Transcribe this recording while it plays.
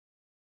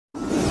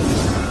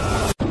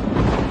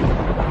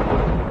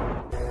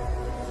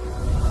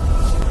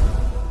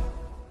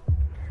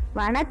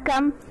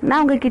வணக்கம்,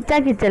 நான் உங்கள் கிச்சா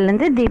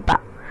கிச்சன்லேருந்து தீபா.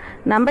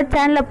 நம்ம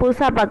சேனலை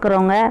புதுசாக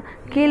பார்க்குறவங்க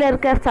கீழே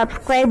இருக்க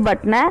சப்ஸ்கிரைப்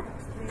பட்டனை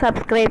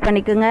சப்ஸ்கிரைப்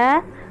பண்ணிக்கோங்க.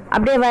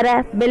 அப்படியே வர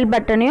பெல்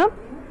பட்டனையும்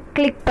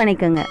கிளிக்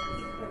பண்ணிக்கோங்க.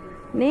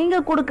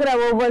 நீங்கள் கொடுக்குற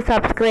ஒவ்வொரு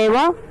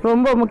சப்ஸ்கிரைபும்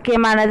ரொம்ப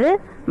முக்கியமானது.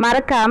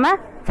 மறக்காமல்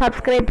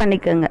சப்ஸ்கிரைப்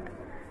பண்ணிக்கோங்க.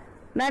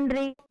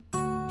 நன்றி.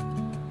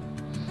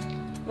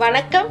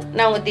 வணக்கம்,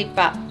 நான் உங்கள்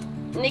தீபா.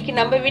 இன்றைக்கி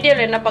நம்ம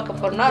வீடியோவில் என்ன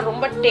பார்க்க போகிறோம்னா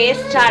ரொம்ப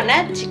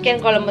டேஸ்டான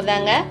சிக்கன் குழம்பு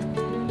தாங்க.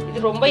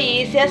 இது ரொம்ப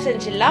ஈஸியாக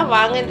செஞ்சிடலாம்.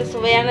 வாங்க இந்த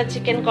சுவையான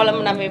சிக்கன்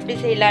குழம்பு நம்ம எப்படி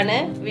செய்யலான்னு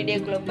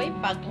வீடியோக்குள்ளே போய்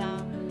பார்க்கலாம்.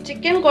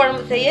 சிக்கன்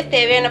குழம்பு செய்ய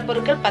தேவையான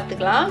பொருட்கள்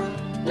பார்த்துக்கலாம்.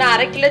 நான்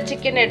 1/2 கிலோ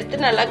சிக்கன் எடுத்து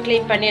நல்லா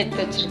க்ளீன் பண்ணி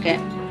எடுத்து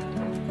வச்சுருக்கேன்.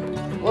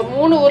 ஒரு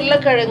 3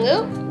 உருளைக்கிழங்கு,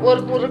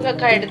 ஒரு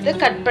முருங்கைக்காய் எடுத்து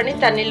கட் பண்ணி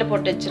தண்ணியில்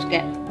போட்டு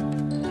வச்சுருக்கேன்.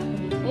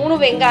 3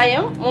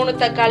 வெங்காயம், 3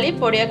 தக்காளி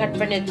பொடியாக கட்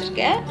பண்ணி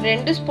வச்சுருக்கேன்.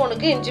 2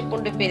 ஸ்பூனுக்கு இஞ்சி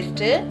பூண்டு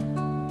பேஸ்ட்டு,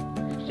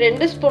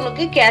 2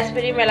 ஸ்பூனுக்கு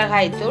காஷ்மீரி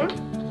மிளகாய் தூள்,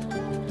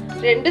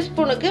 2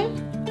 ஸ்பூனுக்கு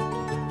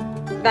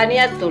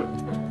தனியாத்தூள்,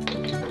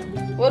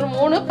 ஒரு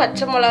 3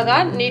 பச்சை மிளகா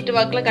நீட்டு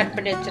வாக்கில் கட்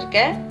பண்ணி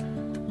வச்சுருக்கேன்.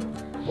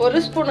 1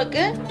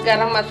 ஸ்பூனுக்கு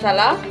கரம்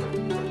மசாலா,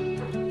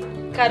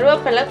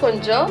 கருவேப்பிலை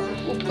கொஞ்சம்,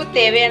 உப்பு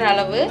தேவையான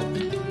அளவு,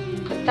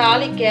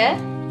 தாளிக்க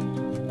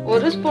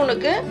 1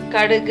 ஸ்பூனுக்கு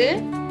கடுகு,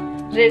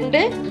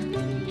 2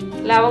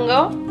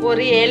 லவங்கம்,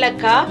 1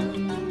 ஏலக்காய்,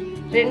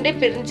 2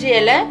 பிரிஞ்சி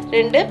இலை,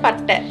 2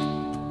 பட்டை.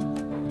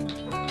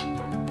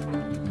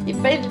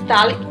 இப்போ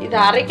இது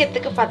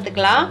அரைக்கிறதுக்கு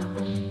பார்த்துக்கலாம்.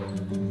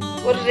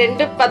 ஒரு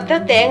 2 பத்தை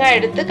தேங்காய்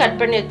எடுத்து கட்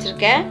பண்ணி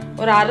வச்சுருக்கேன்.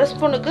 ஒரு 1/2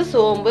 ஸ்பூனுக்கு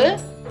சோம்பு,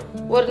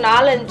 ஒரு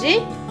 4-5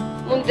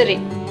 முந்திரி.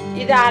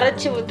 இது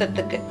அரைச்சி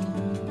ஊற்றத்துக்கு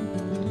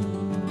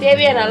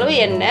தேவையான அளவு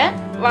எண்ணெய்.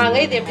 வாங்க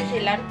இது எப்படி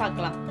செய்யலான்னு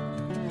பார்க்கலாம்.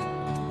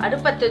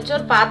 அடுப்பத்தை வச்சு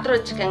ஒரு பாத்திரம்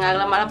வச்சுக்கோங்க,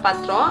 அகலமான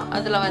பாத்திரம்.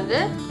 அதில்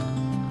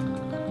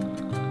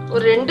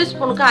ஒரு 2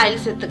 ஸ்பூனுக்கு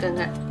ஆயில்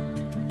சேர்த்துக்கோங்க.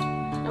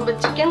 நம்ம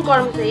சிக்கன்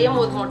குழம்பு செய்யும்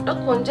போது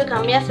மட்டும் கொஞ்சம்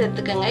கம்மியாக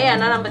சேர்த்துக்கோங்க.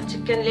 ஏன்னா நம்ம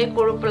சிக்கன்லேயே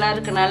கொழுப்புலாம்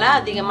இருக்கனால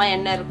அதிகமாக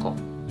எண்ணெய் இருக்கும்.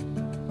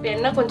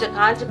 எண்ணெய் கொஞ்சம்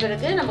காய்ச்ச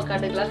பிறகு நம்ம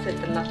கடுகுலாம்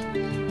சேர்த்துடலாம்.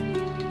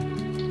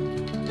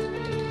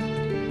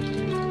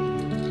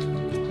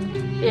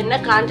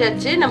 எண்ணெய்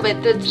காஞ்சாச்சு. நம்ம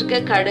எடுத்து வச்சிருக்க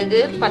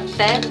கடுகு,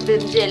 பட்டை,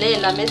 பிரிஞ்சி இலை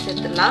எல்லாமே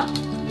சேர்த்துடலாம்.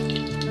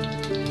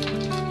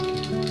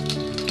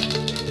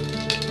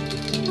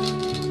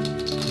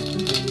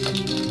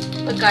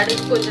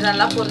 கடுகு கொஞ்சம்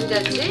நல்லா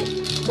பொரிஞ்சாச்சு.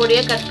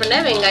 பொடியாக கட் பண்ண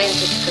வெங்காயம்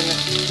சேர்த்துக்கோங்க.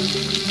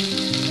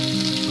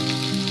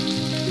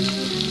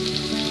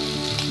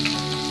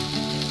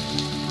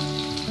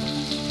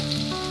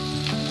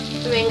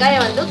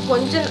 வெங்காயம்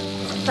கொஞ்சம்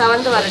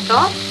சவந்து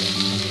வரட்டும்.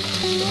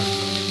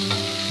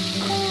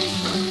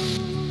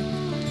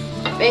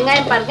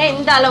 வெங்காயம் பாருங்க,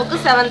 இந்த அளவுக்கு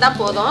செவந்தா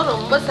போதும்,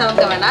 ரொம்ப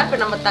செவந்த வேணாம். இப்போ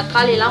நம்ம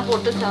தக்காளி எல்லாம்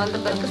போட்டு செவந்த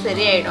பிறகு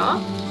சரியாயிடும்.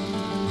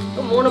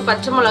 3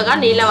 பச்சை மிளகா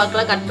நீல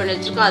வாக்கில் கட் பண்ணி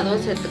வச்சிருக்கோம்,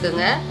 அதுவும்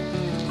சேர்த்துக்கோங்க.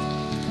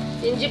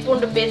 இஞ்சி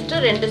பூண்டு பேஸ்ட்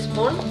 2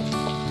 ஸ்பூன்,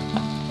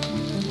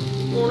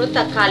 3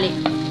 தக்காளி,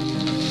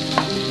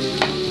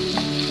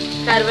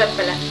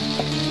 கருவேப்பிலை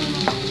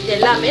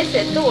எல்லாமே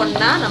சேர்த்து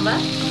ஒண்ணா நம்ம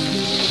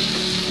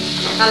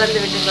கலந்து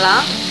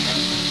விட்டுக்கலாம்.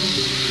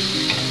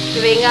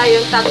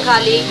 வெங்காயம்,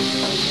 தக்காளி,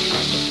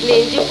 இந்த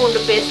இஞ்சி பூண்டு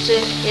பேஸ்ட்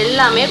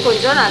எல்லாமே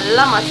கொஞ்சம்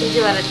நல்லா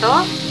மசிஞ்சு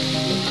வரட்டும்.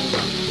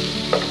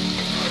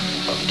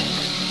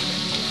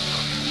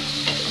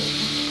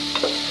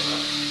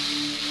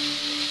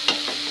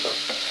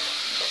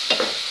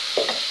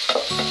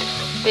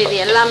 இது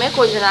எல்லாமே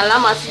கொஞ்சம் நல்லா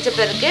மசிச்ச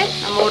பிறகு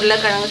நம்ம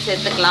உருளைக்கிழங்கு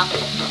சேர்த்துக்கலாம்.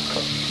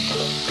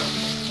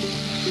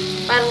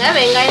 பாருங்க,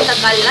 வெங்காயம்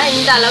தக்காளிலாம்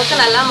இந்த அளவுக்கு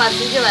நல்லா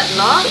மசிஞ்சு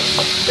வரணும்.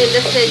 இந்த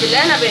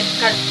ஸ்டேஜில் நம்ம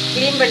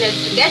க்ளீன் பண்ணி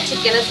வச்சுருக்க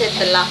சிக்கனை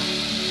சேர்த்துடலாம்.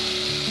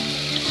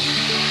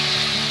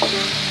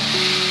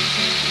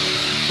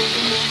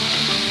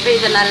 இப்போ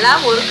இதை நல்லா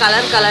ஒரு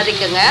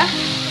கலரிக்குங்க.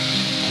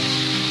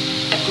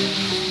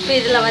 இப்போ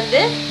இதில்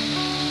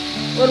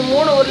ஒரு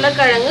 3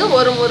 உருளைக்கிழங்கு,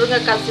 ஒரு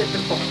முருங்கைக்காய்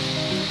சேர்த்துருக்கோம்.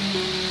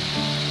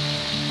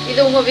 இது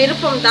உங்கள்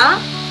விருப்பம் தான்,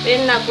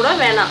 வேணுன்னா கூட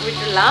வேணாம்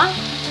விட்டுடலாம்.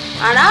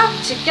 ஆனால்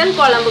சிக்கன்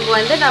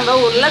குழம்புக்கு நம்ம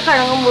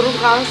உருளைக்கிழங்கும்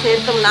முருங்காவும்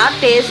சேர்த்தோம்னா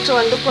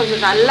டேஸ்ட்டு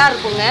கொஞ்சம் நல்லா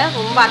இருக்குங்க.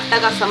 ரொம்ப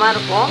அட்டகாசமாக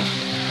இருக்கும்.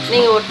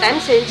 நீங்கள் ஒரு டைம்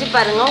செஞ்சு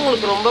பாருங்கள்,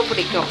 உங்களுக்கு ரொம்ப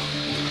பிடிக்கும்.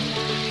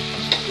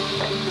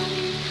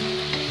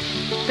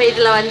 இப்போ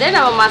இதில்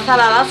நம்ம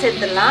மசாலாலாம்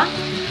சேர்த்துடலாம்.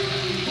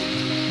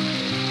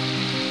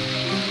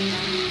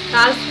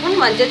 4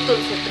 ஸ்பூன் மஞ்சள்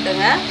தூள்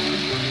சேர்த்துக்கோங்க.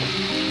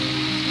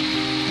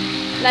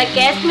 நான்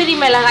காஷ்மீரி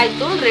மிளகாய்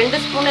தூள் 2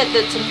 ஸ்பூன் எடுத்து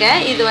வச்சுருக்கேன்.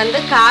 இது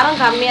காரம்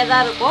கம்மியாக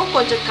தான் இருக்கும்,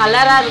 கொஞ்சம்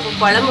கலராக இருக்கும்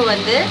குழம்பு.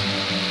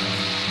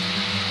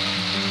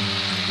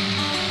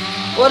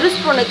 1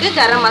 ஸ்பூனுக்கு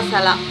கரம்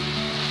மசாலா,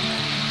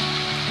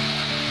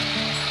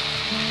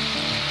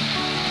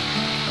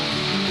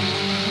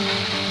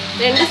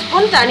 2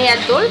 ஸ்பூன்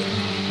தனியாத்தூள்,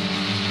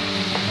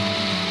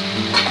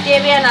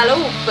 தேவையான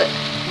அளவு உப்பு.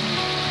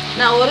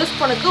 நான் 1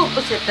 ஸ்பூனுக்கு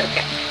உப்பு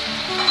சேர்த்துருக்கேன்.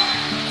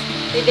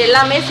 இது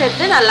எல்லாமே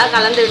சேர்த்து நல்லா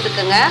கலந்து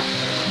விட்டுக்குங்க.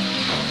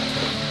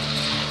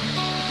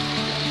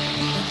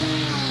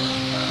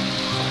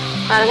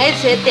 பாருங்க, இது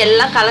சேர்த்து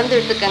எல்லாம் கலந்து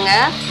விட்டுக்கோங்க.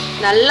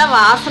 நல்ல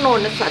வாசனை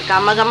ஒன்று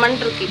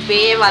கமகமன்னு இருக்கு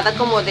இப்பயே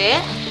வதக்கும் போதே.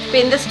 இப்போ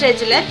இந்த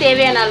ஸ்டேஜில்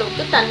தேவையான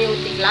அளவுக்கு தண்ணி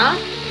ஊற்றிக்கலாம்.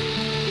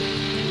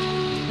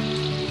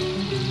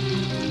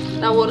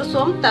 நான் ஒரு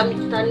சோம்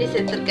தண்ணி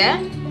சேர்த்துருக்கேன்.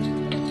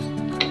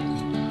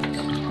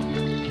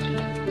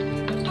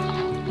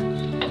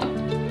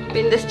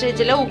 இந்த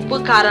ஸ்டேஜில் உப்பு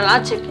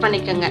காரம்லாம் செக்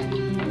பண்ணிக்கோங்க.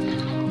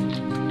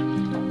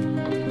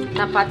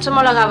 நான் பச்சை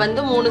மிளகா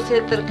வந்து 3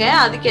 சேர்த்துருக்கேன்.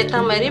 அதுக்கேற்ற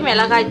மாதிரி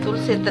மிளகாய்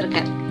தூள்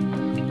சேர்த்துருக்கேன்.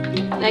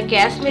 நான்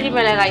காஷ்மீரி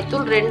மிளகாய்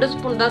தூள் 2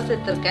 ஸ்பூன் தான்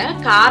சேர்த்துருக்கேன்.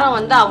 காரம்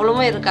வந்து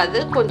அவ்வளவும் இருக்காது,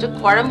 கொஞ்சம்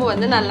குழம்பு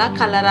வந்து நல்லா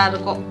கலராக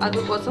இருக்கும்,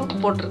 அதுக்கோசம்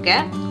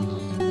போட்டிருக்கேன்.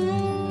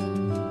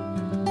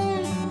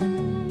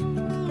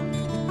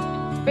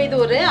 இப்போ இது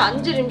ஒரு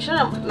 5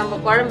 நிமிஷம் நம்ம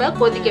குழம்ப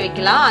கொதிக்க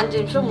வைக்கலாம். 5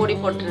 நிமிஷம் மூடி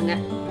போட்டுருங்க.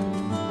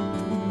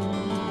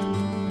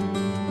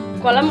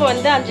 குழம்பு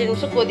வந்து 5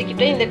 நிமிஷம்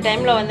கொதிக்கிட்டு இந்த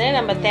டைமில் வந்து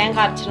நம்ம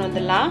தேங்காய் அரைச்சின்னு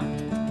வந்துடலாம்.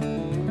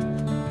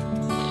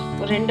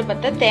 ஒரு 2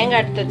 பத்தை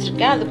தேங்காய் எடுத்து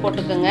வச்சுருக்கேன், அது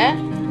போட்டுக்கோங்க.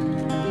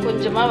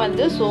 கொஞ்சமாக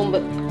வந்து சோம்பு,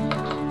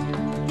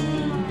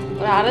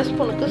 ஒரு 1/2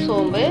 ஸ்பூனுக்கு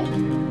சோம்பு,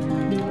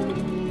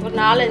 ஒரு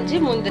 4-5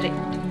 முந்திரி,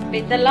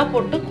 இதெல்லாம்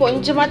போட்டு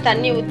கொஞ்சமாக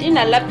தண்ணி ஊற்றி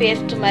நல்லா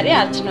பேஸ்ட் மாதிரி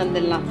அரைச்சின்னு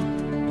வந்துடலாம்.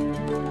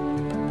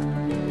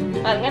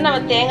 பாருங்க, நம்ம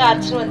தேங்காய்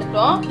அரைச்சின்னு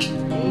வந்துட்டோம்.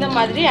 இந்த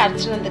மாதிரி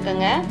அரைச்சின்னு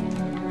வந்துக்கோங்க.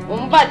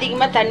 ரொம்ப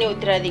அதிகமாக தண்ணி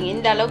ஊற்றிடாதீங்க.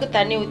 இந்த அளவுக்கு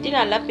தண்ணி ஊற்றி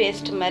நல்லா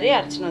பேஸ்ட் மாதிரி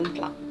அரைச்சின்னு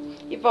வந்துக்கலாம்.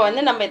 இப்போ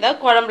வந்து நம்ம இதை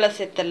குழம்புல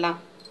சேர்த்துடலாம்.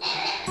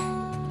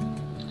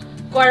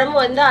 குழம்பு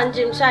வந்து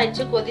 5 நிமிஷம்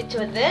ஆயிடுச்சு, கொதிச்சு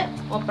வந்து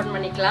ஓப்பன்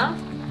பண்ணிக்கலாம்.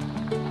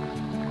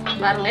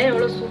 பாருங்க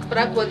எவ்வளோ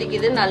சூப்பராக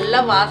கொதிக்குது, நல்லா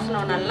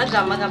வாசனை, நல்லா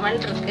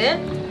கமகமன்னு இருக்கு.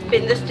 இப்போ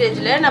இந்த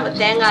ஸ்டேஜில் நம்ம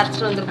தேங்காய்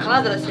அரைச்சிட்டு வந்துருக்கோம்,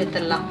 அதில்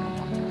சேர்த்துடலாம்.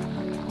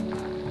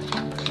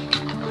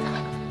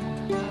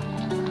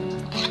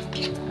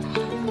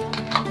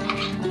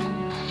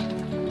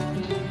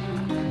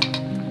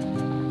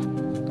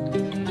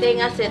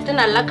 தேங்காய் சேர்த்து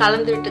நல்லா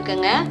கலந்து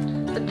விட்டுக்கோங்க.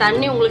 இப்போ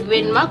தண்ணி உங்களுக்கு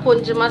வேணுமா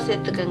கொஞ்சமாக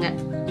சேர்த்துக்கோங்க.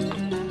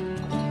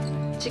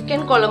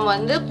 சிக்கன் குழம்பு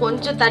வந்து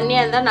கொஞ்சம்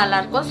தண்ணியாக இருந்தால்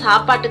நல்லாயிருக்கும்.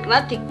 சாப்பாட்டுக்குனா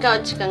திக்காக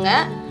வச்சுக்கோங்க.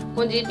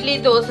 கொஞ்சம் இட்லி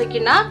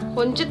தோசைக்குன்னா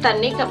கொஞ்சம்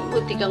தண்ணி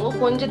ஊற்றிக்கோங்க.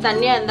 கொஞ்சம்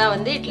தண்ணியாக இருந்தால்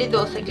வந்து இட்லி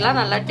தோசைக்கெலாம்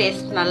நல்லா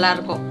டேஸ்ட்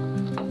நல்லாயிருக்கும்.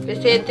 இப்போ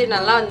சேர்த்து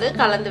நல்லா வந்து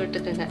கலந்து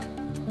விட்டுக்கோங்க.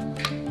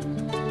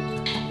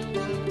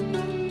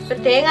 இப்போ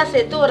தேங்காய்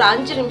சேர்த்து ஒரு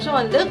 5 நிமிஷம்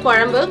வந்து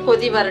குழம்பு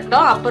கொதி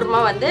வரட்டும்,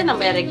 அப்புறமா வந்து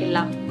நம்ம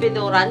இறக்கிடலாம். இப்போ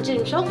இது ஒரு 5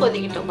 நிமிஷம்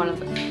கொதிக்கிட்டோம்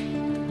குழம்பு.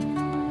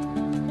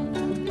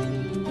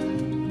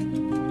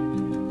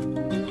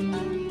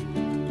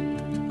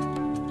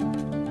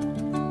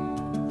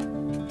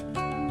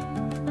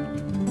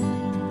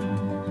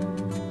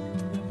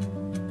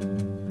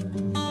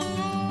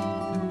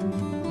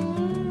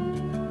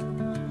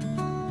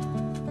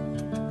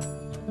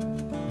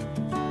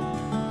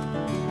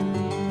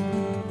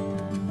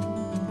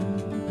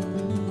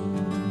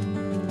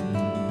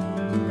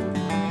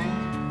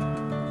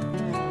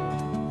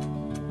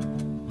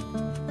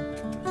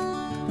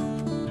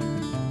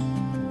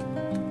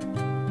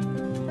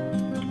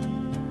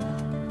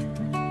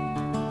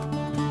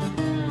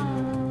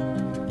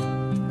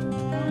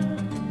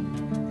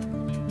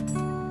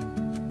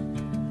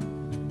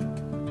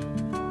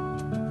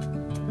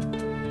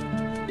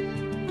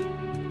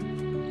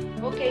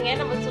 ஓகேங்க,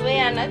 நம்ம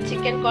சுவையான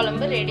சிக்கன்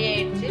குழம்பு ரெடி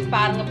ஆயிடுச்சு.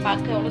 பாருங்க,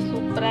 பார்க்க எவ்வளோ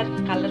சூப்பராக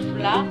இருக்கு,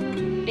 கலர்ஃபுல்லாக.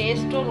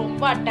 டேஸ்ட்டும்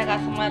ரொம்ப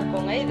அட்டகாசமாக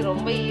இருக்குங்க. இது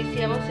ரொம்ப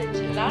ஈஸியாகவும்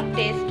செஞ்சிடலாம்,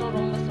 டேஸ்ட்டும்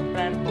ரொம்ப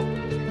சூப்பராக இருக்கும்.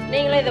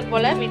 நீங்களும் இதை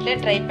போல்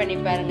வீட்டில் ட்ரை பண்ணி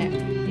பாருங்கள்.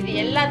 இது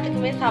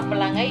எல்லாத்துக்குமே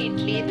சாப்பிட்லாங்க.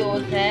 இட்லி,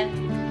 தோசை,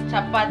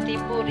 சப்பாத்தி,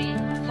 பூரி,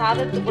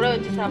 சாதத்துக்கு கூட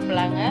வச்சு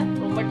சாப்பிட்லாங்க.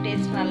 ரொம்ப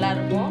டேஸ்ட்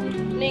நல்லாயிருக்கும்.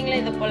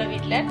 நீங்களும் இதை போல்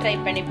வீட்டில் ட்ரை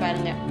பண்ணி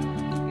பாருங்கள்.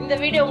 இந்த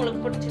வீடியோ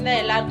உங்களுக்கு பிடிச்சிருந்தா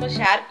எல்லாருக்கும்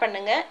ஷேர்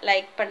பண்ணுங்கள்,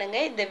 லைக்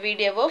பண்ணுங்கள். இந்த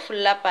வீடியோவை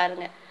ஃபுல்லாக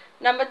பாருங்கள்.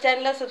 நம்ம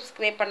சேனலை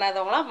சப்ஸ்கிரைப்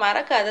பண்ணாதவங்களாம்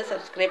மறக்காத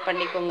சப்ஸ்கிரைப்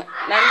பண்ணிக்கோங்க.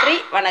 நன்றி,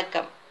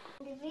 வணக்கம்.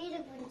 இந்த வீடியோ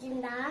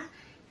பிடிச்சிருந்தா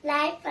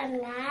லைக்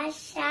பண்ணுங்க,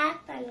 ஷேர்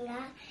பண்ணுங்க,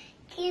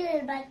 கீழே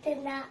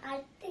பட்டன்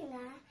அழுத்துங்க,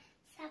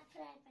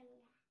 சப்ஸ்கிரைப்